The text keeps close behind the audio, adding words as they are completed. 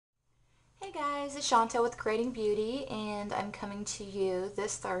guys, it's Chantel with Creating Beauty, and I'm coming to you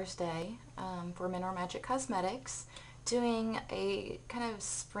this Thursday for Mineral Magic Cosmetics, doing a kind of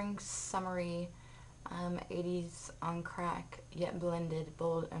spring summery 80s on crack, yet blended,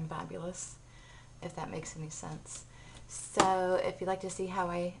 bold, and fabulous, if that makes any sense. So if you'd like to see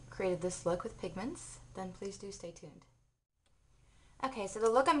how I created this look with pigments, then please do stay tuned. Okay, so the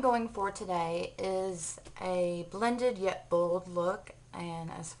look I'm going for today is a blended yet bold look,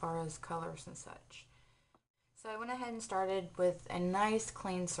 and as far as colors and such. So I went ahead and started with a nice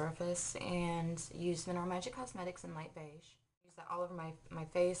clean surface and used Mineral Magic Cosmetics in light beige. Use that all over my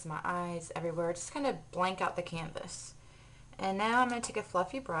face, my eyes, everywhere, just kind of blank out the canvas. And now I'm going to take a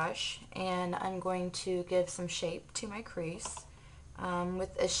fluffy brush and I'm going to give some shape to my crease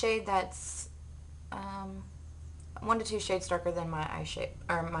with a shade that's 1 to 2 shades darker than my eye shape,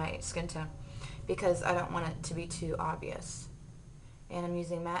 or my skin tone, because I don't want it to be too obvious. And I'm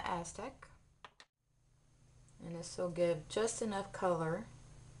using matte Aztec, and this will give just enough color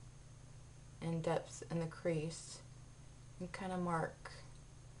and depth in the crease and kind of mark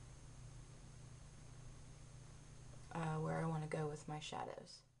where I want to go with my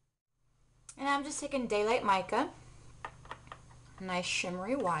shadows. And I'm just taking Daylight Mica, nice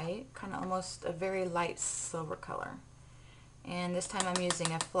shimmery white, kind of almost a very light silver color. And this time I'm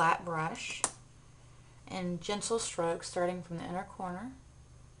using a flat brush and gentle strokes starting from the inner corner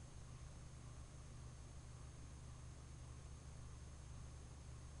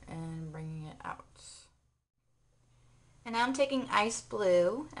and bringing it out. And now I'm taking Ice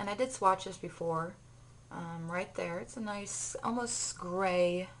Blue, and I did swatch this before, right there. It's a nice almost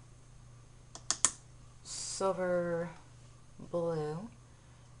gray silver blue,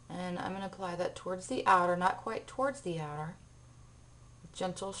 and I'm going to apply that towards the outer, not quite towards the outer, with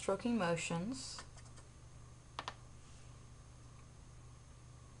gentle stroking motions.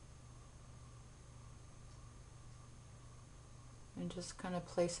 And just kind of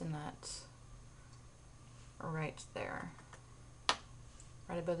placing that right there,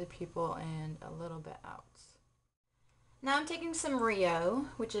 right above the pupil and a little bit out. Now I'm taking some Rio,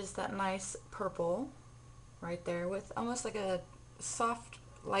 which is that nice purple right there with almost like a soft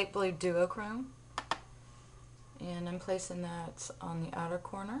light blue duochrome, and I'm placing that on the outer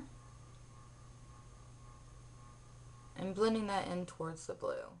corner and blending that in towards the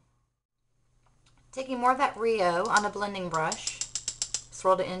blue. Taking more of that Rio on a blending brush,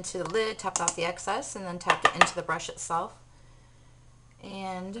 swirled it into the lid, tapped off the excess, and then tapped it into the brush itself.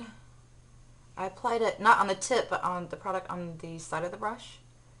 And I applied it not on the tip, but on the product on the side of the brush,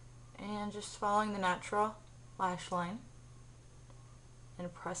 and just following the natural lash line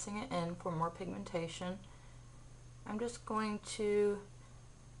and pressing it in for more pigmentation. I'm just going to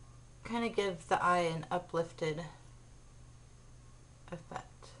kind of give the eye an uplifted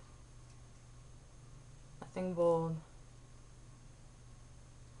effect. Nothing bold,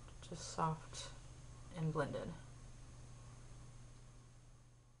 just soft and blended.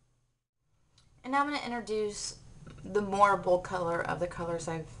 And now I'm going to introduce the more bold color of the colors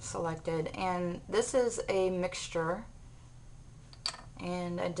I've selected, and this is a mixture,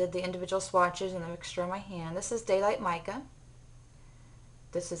 and I did the individual swatches and the mixture in my hand. This is Daylight Mica,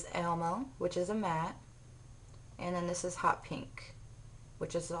 this is Elmo, which is a matte, and then this is Hot Pink,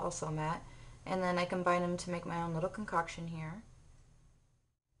 which is also matte, and then I combine them to make my own little concoction here.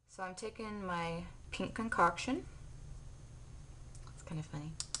 So I'm taking my pink concoction, it's kind of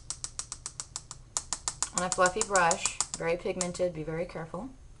funny, on a fluffy brush, very pigmented, be very careful.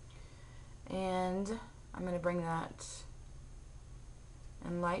 And I'm going to bring that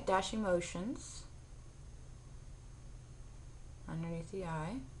in light dashing motions underneath the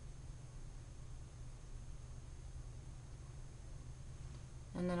eye.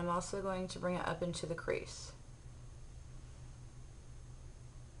 And then I'm also going to bring it up into the crease.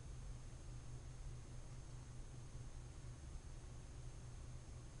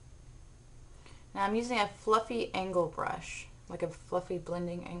 Now I'm using a fluffy angle brush, like a fluffy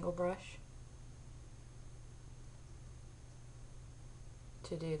blending angle brush,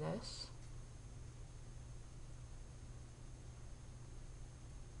 to do this.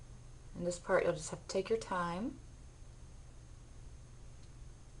 In this part you'll just have to take your time.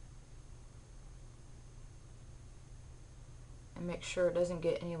 And make sure it doesn't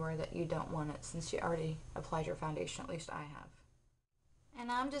get anywhere that you don't want it, since you already applied your foundation, at least I have. And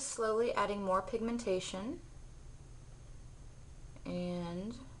I'm just slowly adding more pigmentation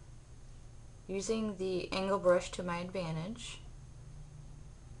and using the angle brush to my advantage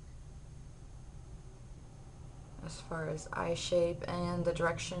as far as eye shape and the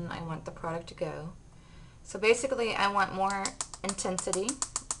direction I want the product to go. So basically I want more intensity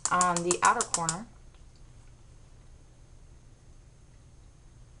on the outer corner.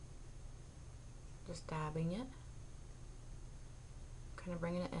 Just dabbing it. Kind of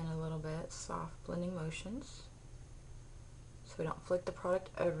bringing it in a little bit, soft blending motions, so we don't flick the product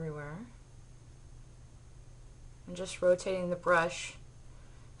everywhere. And just rotating the brush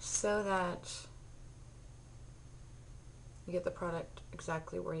so that you get the product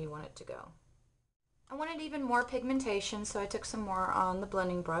exactly where you want it to go. I wanted even more pigmentation, so I took some more on the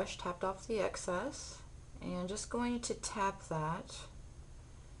blending brush, tapped off the excess, and just going to tap that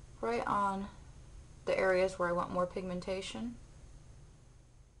right on the areas where I want more pigmentation.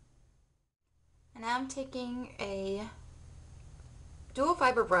 And now I'm taking a dual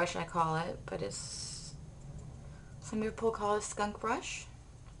fiber brush, I call it, but some people call it a skunk brush.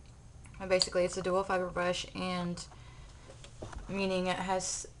 And basically it's a dual fiber brush, and meaning it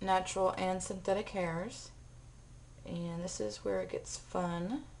has natural and synthetic hairs. And this is where it gets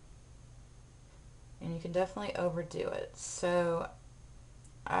fun. And you can definitely overdo it. So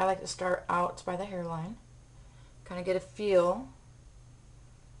I like to start out by the hairline, kind of get a feel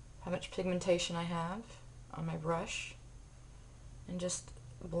how much pigmentation I have on my brush, and just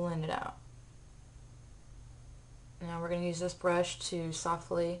blend it out. Now we're going to use this brush to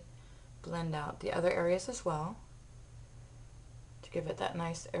softly blend out the other areas as well, to give it that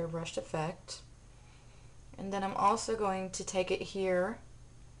nice airbrushed effect. And then I'm also going to take it here,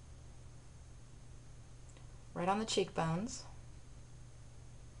 right on the cheekbones,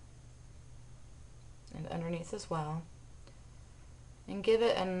 and underneath as well, and give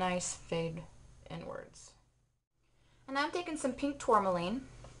it a nice fade inwards. And now I'm taking some pink Tourmaline,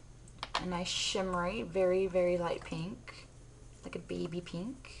 a nice shimmery, very, very light pink, like a baby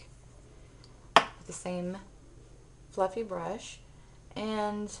pink, with the same fluffy brush.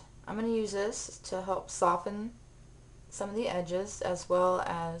 And I'm going to use this to help soften some of the edges, as well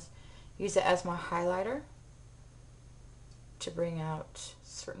as use it as my highlighter to bring out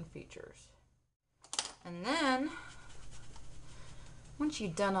certain features. And then once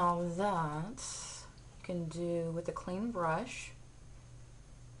you've done all of that, you can do with a clean brush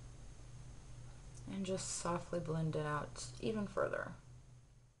and just softly blend it out even further.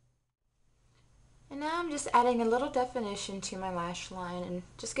 And now I'm just adding a little definition to my lash line and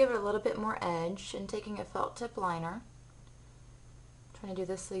just give it a little bit more edge, and taking a felt tip liner. I'm trying to do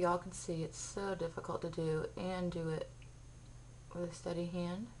this so y'all can see. It's so difficult to do and do it with a steady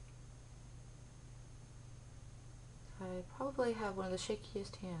hand. I probably have one of the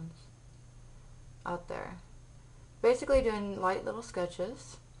shakiest hands out there. Basically doing light little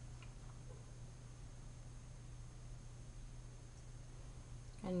sketches.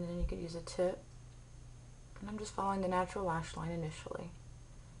 And then you could use a tip. And I'm just following the natural lash line initially.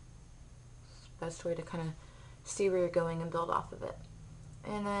 It's the best way to kind of see where you're going and build off of it.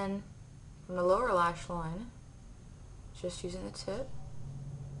 And then from the lower lash line, just using the tip.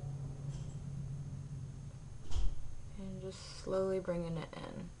 And just slowly bringing it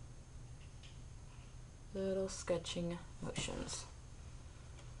in. Little sketching motions.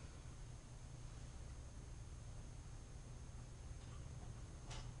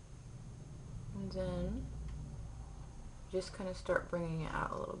 And then just kind of start bringing it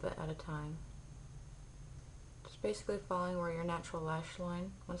out a little bit at a time. Just basically following where your natural lash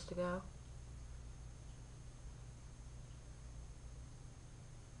line wants to go.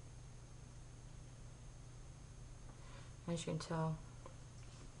 As you can tell,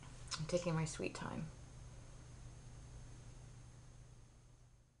 I'm taking my sweet time.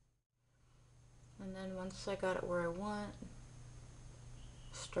 And then once I got it where I want,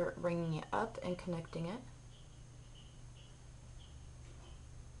 start bringing it up and connecting it.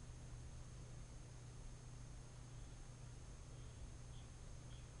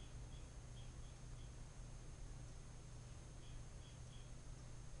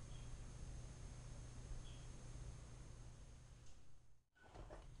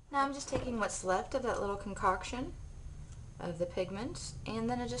 Now I'm just taking what's left of that little concoction of the pigment, and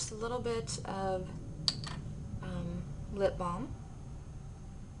then just a little bit of lip balm.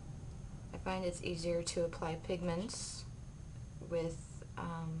 I find it's easier to apply pigments with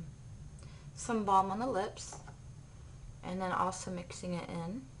some balm on the lips, and then also mixing it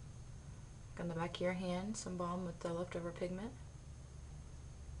in on the back of your hand, some balm with the leftover pigment.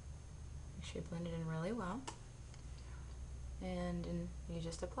 Make sure you blend it in really well. And you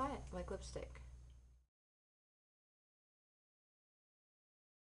just apply it like lipstick.